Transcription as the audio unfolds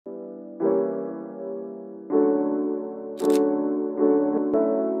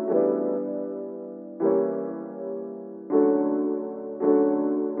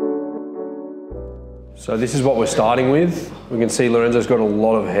So this is what we're starting with. We can see Lorenzo's got a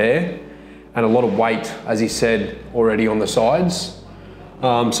lot of hair and a lot of weight, as he said, already on the sides.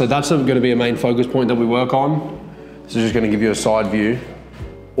 So that's going to be a main focus point that we work on. This is just going to give you a side view.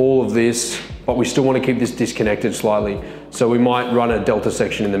 All of this, but we still want to keep this disconnected slightly. So we might run a delta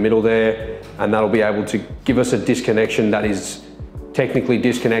section in the middle there, and that'll be able to give us a disconnection that is technically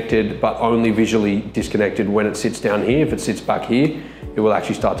disconnected, but only visually disconnected when it sits down here. If it sits back here, it will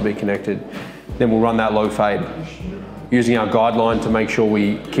actually start to be connected. Then we'll run that low fade, using our guideline to make sure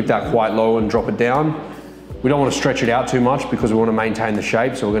we keep that quite low and drop it down. We don't want to stretch it out too much because we want to maintain the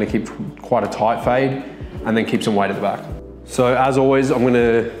shape, so we're going to keep quite a tight fade and then keep some weight at the back. So as always, I'm going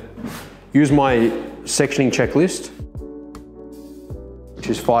to use my sectioning checklist, which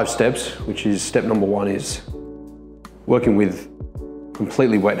is 5 steps, which is step number 1 is working with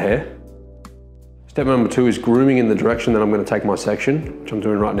completely wet hair. Step number 2 is grooming in the direction that I'm going to take my section, which I'm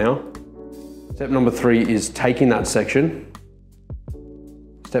doing right now. Step number 3 is taking that section.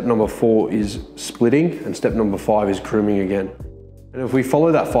 Step number 4 is splitting, and step number 5 is grooming again. And if we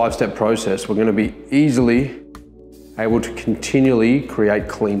follow that 5-step process, we're going to be easily able to continually create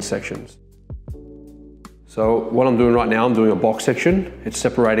clean sections. So what I'm doing right now, I'm doing a box section. It's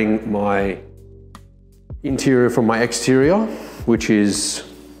separating my interior from my exterior, which is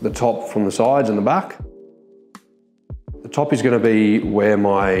the top from the sides and the back. The top is going to be where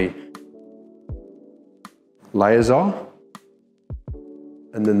my layers are,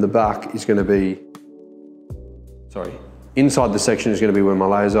 and then the back is going to be, inside the section is going to be where my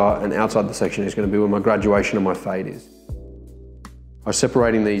layers are, and outside the section is going to be where my graduation and my fade is. By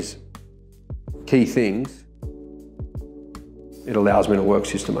separating these key things, it allows me to work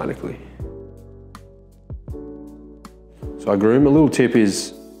systematically. So I groom. A little tip is,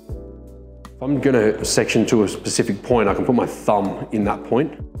 if I'm going to section to a specific point, I can put my thumb in that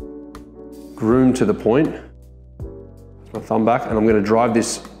point, groom to the point, my thumb back, and I'm going to drive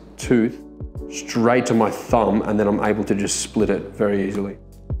this tooth straight to my thumb, and then I'm able to just split it very easily.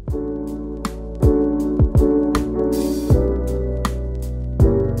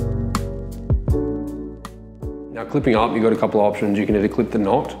 Now clipping up, you've got a couple of options. You can either clip the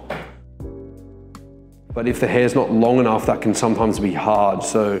knot, but if the hair's not long enough, that can sometimes be hard.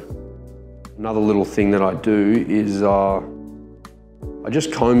 So another little thing that I do is I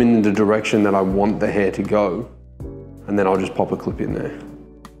just comb in the direction that I want the hair to go, and then I'll just pop a clip in there.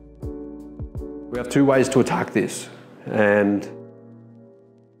 We have 2 ways to attack this, and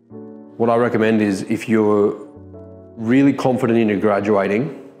what I recommend is, if you're really confident in your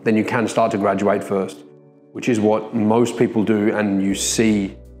graduating, then you can start to graduate first, which is what most people do, and you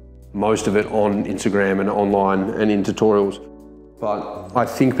see most of it on Instagram and online and in tutorials. But I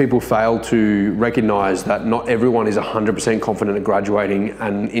think people fail to recognize that not everyone is 100% confident at graduating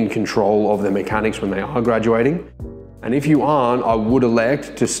and in control of their mechanics when they are graduating. And if you aren't, I would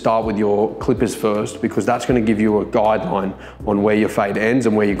elect to start with your clippers first, because that's going to give you a guideline on where your fade ends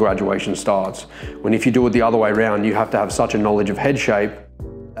and where your graduation starts. When if you do it the other way around, you have to have such a knowledge of head shape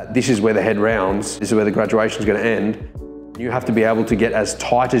that this is where the head rounds, this is where the graduation is going to end. You have to be able to get as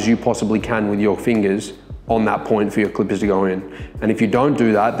tight as you possibly can with your fingers on that point for your clippers to go in. And if you don't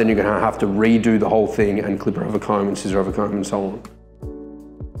do that, then you're going to have to redo the whole thing, and clipper over comb and scissor over comb and so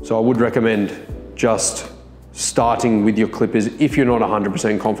on. So I would recommend just starting with your clippers if you're not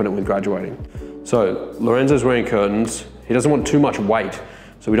 100% confident with graduating. So Lorenzo's wearing curtains. He doesn't want too much weight,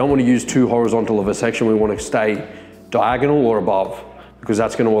 so we don't want to use too horizontal of a section. We want to stay diagonal or above, because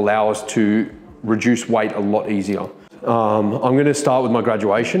that's going to allow us to reduce weight a lot easier. I'm going to start with my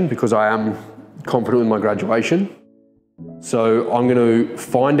graduation because I am confident with my graduation. So I'm going to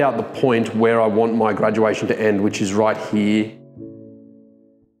find out the point where I want my graduation to end, which is right here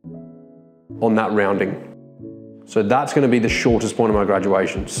on that rounding. So that's going to be the shortest point of my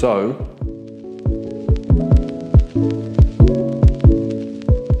graduation. So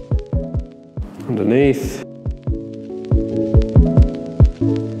underneath.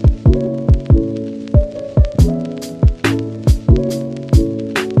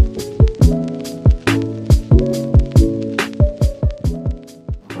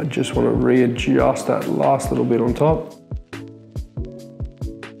 I just want to readjust that last little bit on top.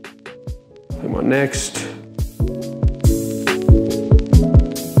 Take my next.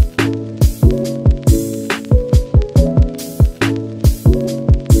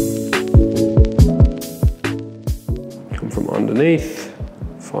 Underneath,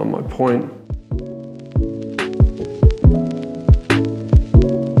 find my point.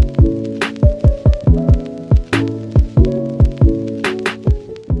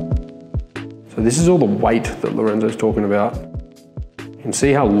 So this is all the weight that Lorenzo's talking about in And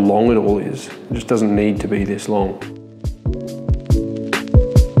see how long it all is. It just doesn't need to be this long.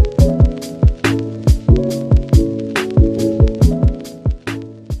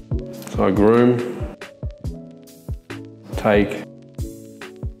 So I groom, take,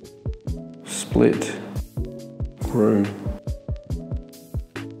 split, groom,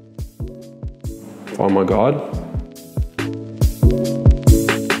 find my guide.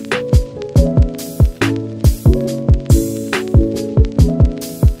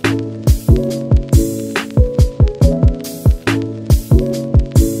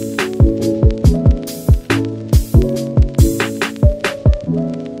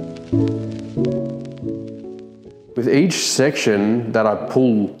 With each section that I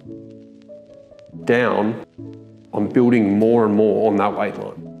pull down, I'm building more and more on that weight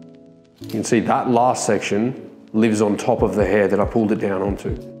line. You can see that last section lives on top of the hair that I pulled it down onto.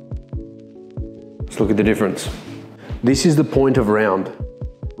 Let's look at the difference. This is the point of round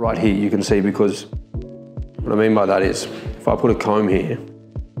right here, you can see, because what I mean by that is, if I put a comb here,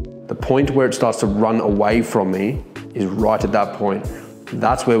 the point where it starts to run away from me is right at that point.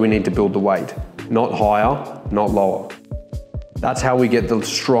 That's where we need to build the weight. Not higher, not lower. That's how we get the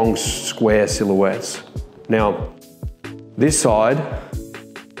strong square silhouettes. Now, this side,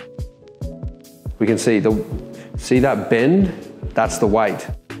 we can see that bend? That's the weight.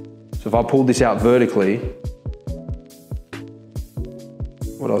 So if I pull this out vertically,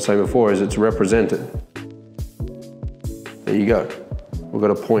 what I was saying before is it's represented. There you go. We've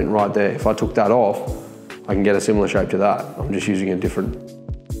got a point right there. If I took that off, I can get a similar shape to that. I'm just using a different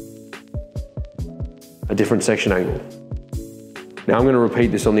section angle. Now I'm going to repeat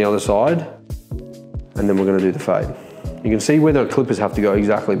this on the other side, and then we're going to do the fade. You can see where the clippers have to go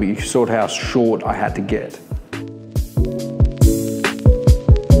exactly, but you saw how short I had to get.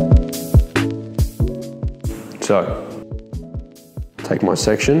 So, take my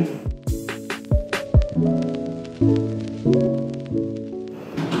section,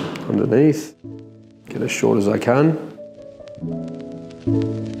 underneath, get as short as I can.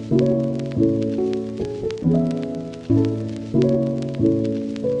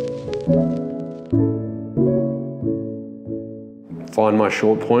 Find my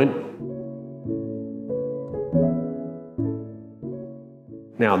short point.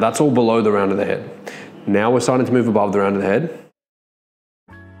 Now that's all below the round of the head. Now we're starting to move above the round of the head.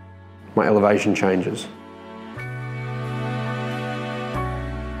 My elevation changes.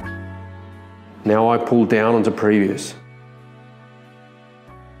 Now I pull down onto previous,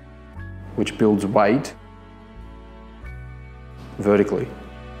 which builds weight vertically.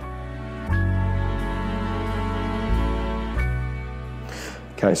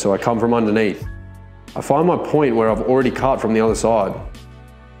 Okay, so I come from underneath. I find my point where I've already cut from the other side.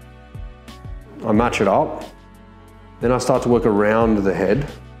 I match it up. Then I start to work around the head,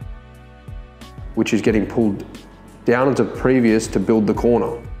 which is getting pulled down into previous to build the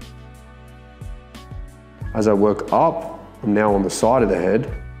corner. As I work up, I'm now on the side of the head,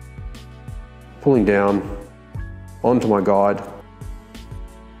 pulling down onto my guide,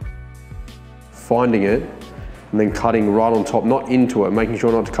 finding it, and then cutting right on top, not into it, making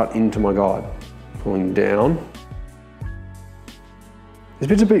sure not to cut into my guide. Pulling down. This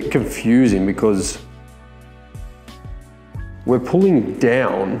bit's a bit confusing because we're pulling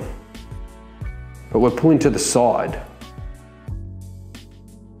down, but we're pulling to the side.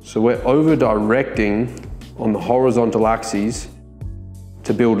 So we're over directing on the horizontal axes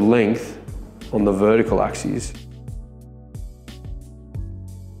to build length on the vertical axes.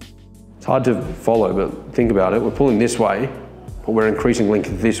 It's hard to follow, but think about it. We're pulling this way, but we're increasing length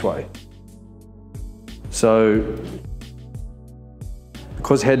this way. So,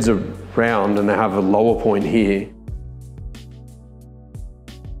 because heads are round and they have a lower point here,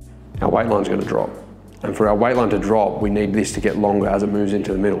 our weight line's going to drop. And for our weight line to drop, we need this to get longer as it moves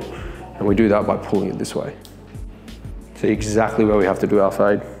into the middle. And we do that by pulling it this way. See exactly where we have to do our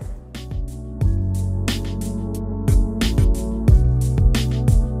fade.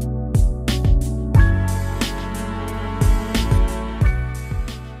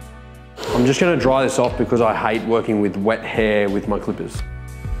 I'm just going to dry this off because I hate working with wet hair with my clippers.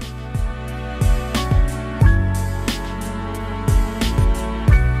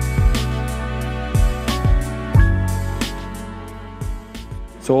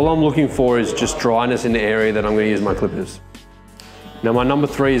 So all I'm looking for is just dryness in the area that I'm going to use my clippers. Now my number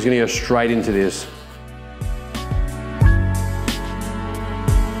 3 is going to go straight into this.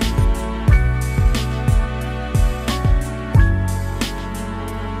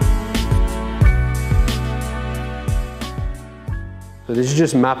 So this is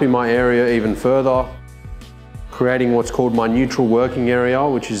just mapping my area even further, creating what's called my neutral working area,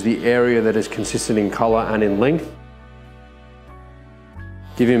 which is the area that is consistent in color and in length,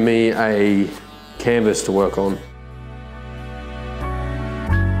 giving me a canvas to work on.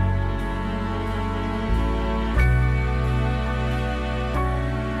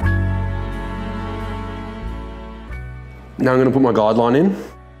 Now I'm going to put my guideline in.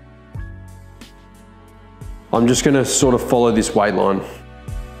 I'm just going to sort of follow this weight line.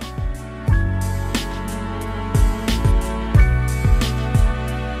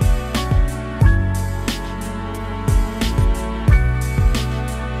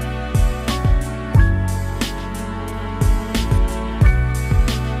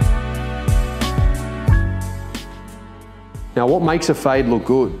 Now what makes a fade look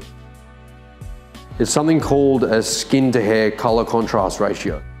good? It's something called a skin to hair color contrast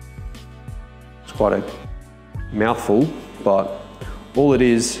ratio. It's quite a mouthful, but all it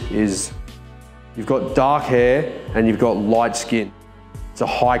is you've got dark hair and you've got light skin. It's a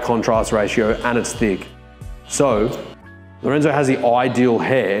high contrast ratio and it's thick. So Lorenzo has the ideal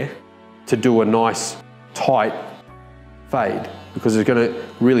hair to do a nice tight fade because it's going to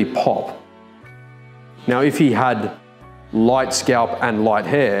really pop. Now if he had light scalp and light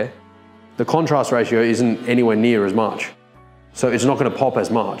hair, the contrast ratio isn't anywhere near as much. So it's not going to pop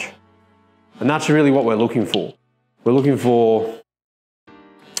as much. And that's really what we're looking for. We're looking for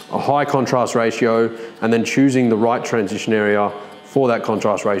a high contrast ratio and then choosing the right transition area for that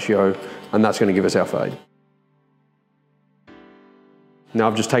contrast ratio, and that's going to give us our fade. Now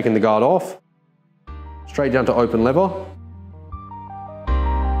I've just taken the guard off, straight down to open lever.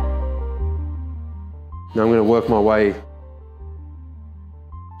 Now I'm going to work my way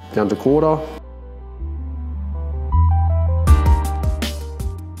down to quarter,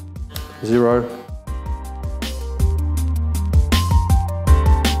 0,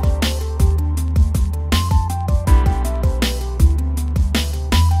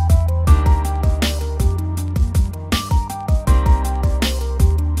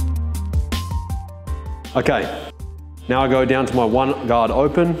 okay, now I go down to my one guard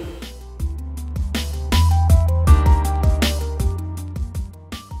open.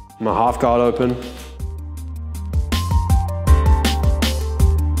 My half guard open.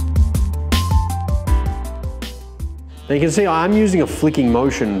 Now you can see I'm using a flicking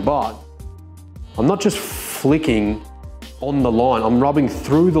motion, but I'm not just flicking on the line, I'm rubbing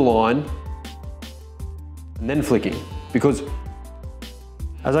through the line and then flicking. Because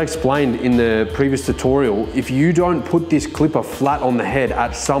as I explained in the previous tutorial, if you don't put this clipper flat on the head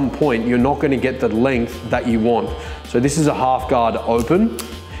at some point, you're not going to get the length that you want. So this is a half guard open.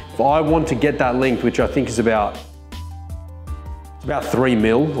 If I want to get that length, which I think is about 3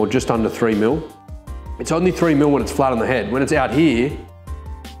 mil or just under 3 mil, it's only 3 mil when it's flat on the head. When it's out here,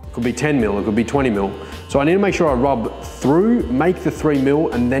 it could be 10 mil, it could be 20 mil. So I need to make sure I rub through, make the 3 mil,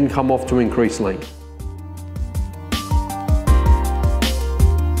 and then come off to increase length.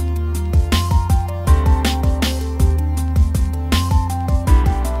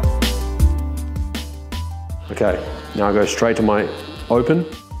 Okay, now I go straight to my open.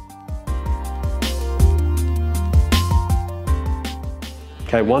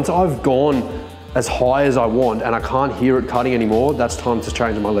 Okay, once I've gone as high as I want and I can't hear it cutting anymore, that's time to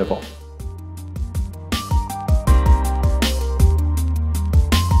change my lever.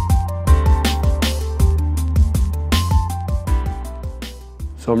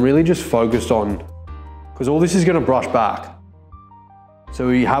 So I'm really just focused on, because all this is going to brush back. So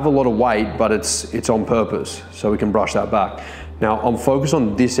we have a lot of weight, but it's on purpose, so we can brush that back. Now I'm focused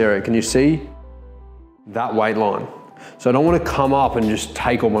on this area. Can you see that weight line? So I don't want to come up and just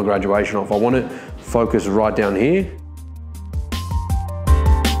take all my graduation off. I want to focus right down here.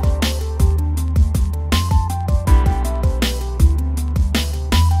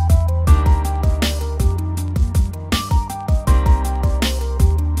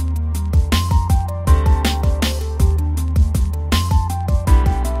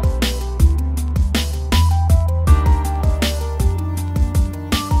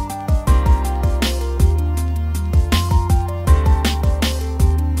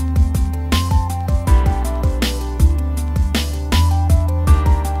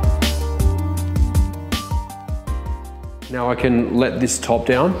 Now I can let this top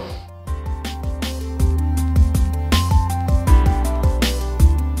down.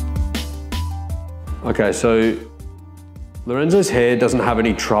 Okay, so Lorenzo's hair doesn't have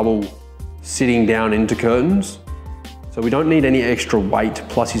any trouble sitting down into curtains. So we don't need any extra weight,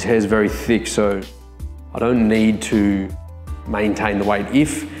 plus his hair is very thick, so I don't need to maintain the weight.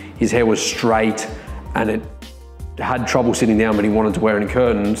 If his hair was straight and it had trouble sitting down but he wanted to wear any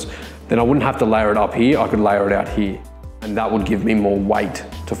curtains, then I wouldn't have to layer it up here, I could layer it out here. And that would give me more weight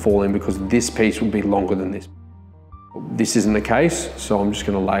to fall in because this piece would be longer than this. This isn't the case, so I'm just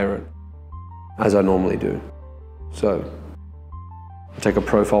gonna layer it as I normally do. So, I take a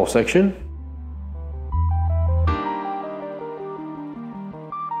profile section.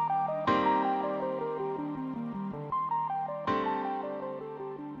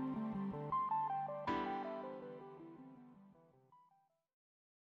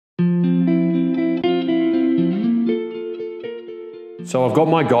 So I've got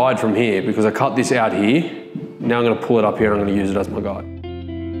my guide from here because I cut this out here. Now I'm going to pull it up here and I'm going to use it as my guide.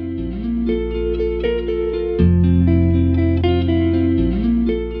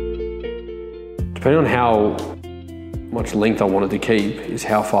 Depending on how much length I wanted to keep is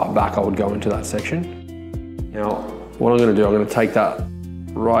how far back I would go into that section. Now, what I'm going to do, I'm going to take that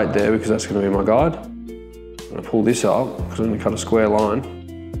right there because that's going to be my guide. I'm going to pull this up because I'm going to cut a square line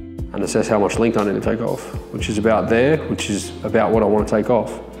and assess how much length I need to take off, which is about there, which is about what I want to take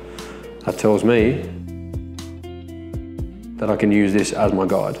off. That tells me that I can use this as my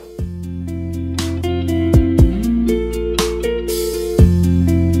guide.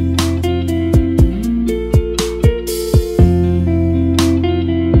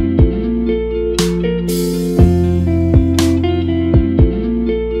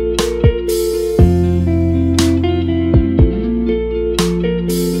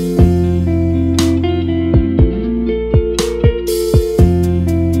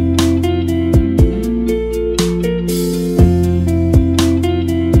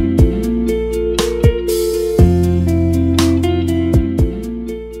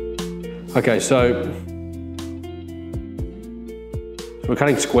 Okay, so we're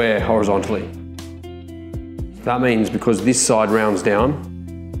cutting square horizontally. That means because this side rounds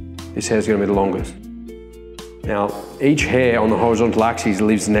down, this hair is going to be the longest. Now, each hair on the horizontal axis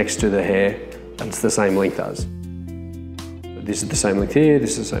lives next to the hair that's the same length as. But this is the same length here,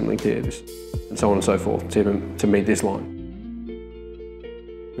 this is the same length here, and so on and so forth to meet this line.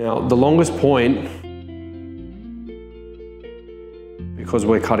 Now, the longest point, because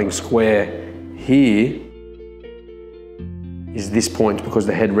we're cutting square here, is this point because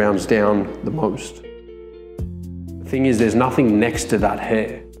the head rounds down the most. The thing is, there's nothing next to that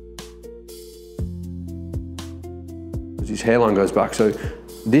hair because his hairline goes back. So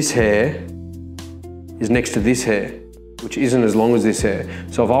this hair is next to this hair, which isn't as long as this hair.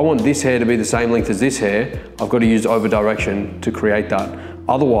 So if I want this hair to be the same length as this hair, I've got to use over direction to create that.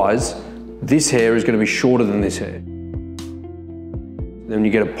 Otherwise, this hair is going to be shorter than this hair. Then you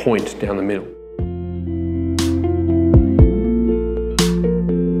get a point down the middle.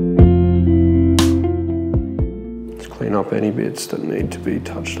 Let's clean up any bits that need to be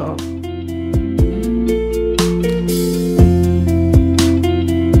touched up.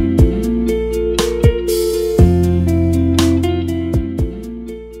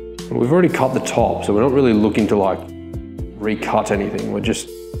 We've already cut the top, so we're not really looking to like recut anything. We're just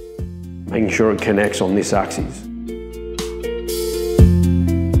making sure it connects on this axis.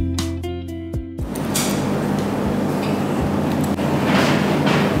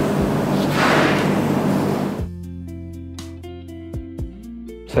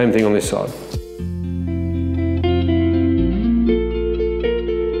 Same thing on this side.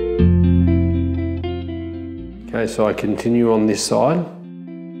 Okay, so I continue on this side.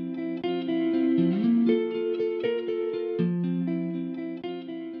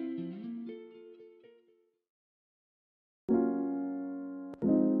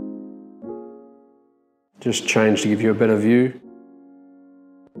 Just change to give you a better view.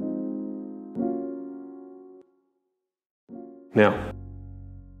 Now,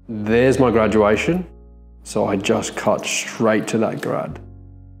 there's my graduation, so I just cut straight to that grad.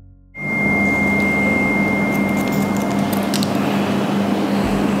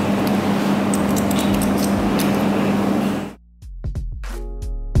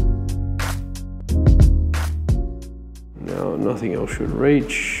 Now, nothing else should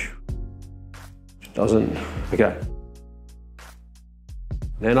reach. It doesn't. Okay.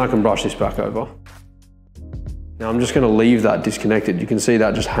 Then I can brush this back over. Now I'm just going to leave that disconnected. You can see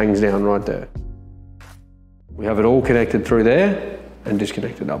that just hangs down right there. We have it all connected through there and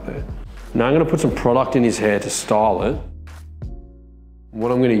disconnected up there. Now I'm going to put some product in his hair to style it.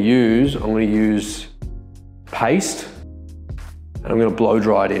 What I'm going to use paste, and I'm going to blow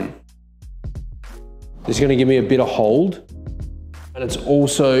dry it in. This is going to give me a bit of hold, and it's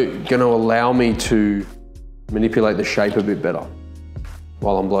also going to allow me to manipulate the shape a bit better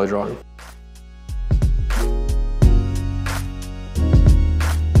while I'm blow drying.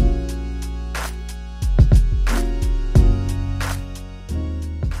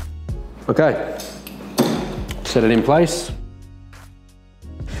 Okay, set it in place.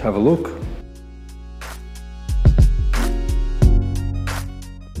 Let's have a look.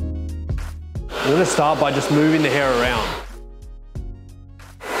 I'm gonna start by just moving the hair around.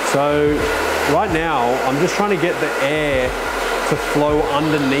 So right now, I'm just trying to get the air to flow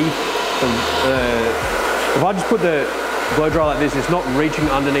underneath if I just put the blow dry like this, it's not reaching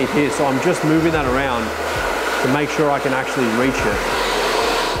underneath here, so I'm just moving that around to make sure I can actually reach it.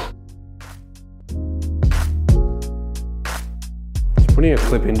 Just putting a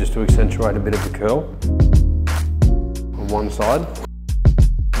clip in just to accentuate a bit of the curl on one side.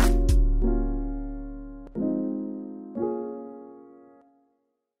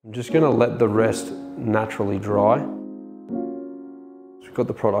 I'm just going to let the rest naturally dry. So we've got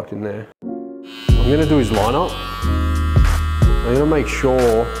the product in there. What I'm going to do is line up. I'm going to make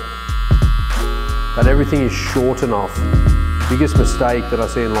sure that everything is short enough. The biggest mistake that I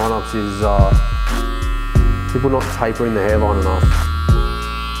see in lineups is people not tapering the hairline enough.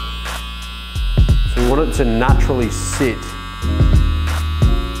 So we want it to naturally sit.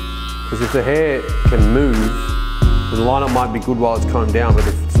 Because if the hair can move, the lineup might be good while it's combed down, but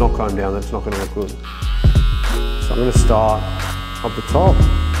if it's not combed down, then it's not going to look good. So I'm going to start up the top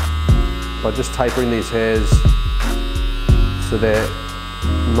by just tapering these hairs so they're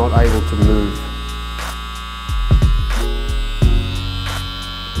not able to move.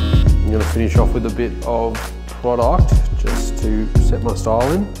 I'm going to finish off with a bit of product just to set my style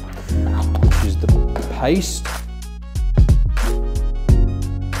in, which is the paste.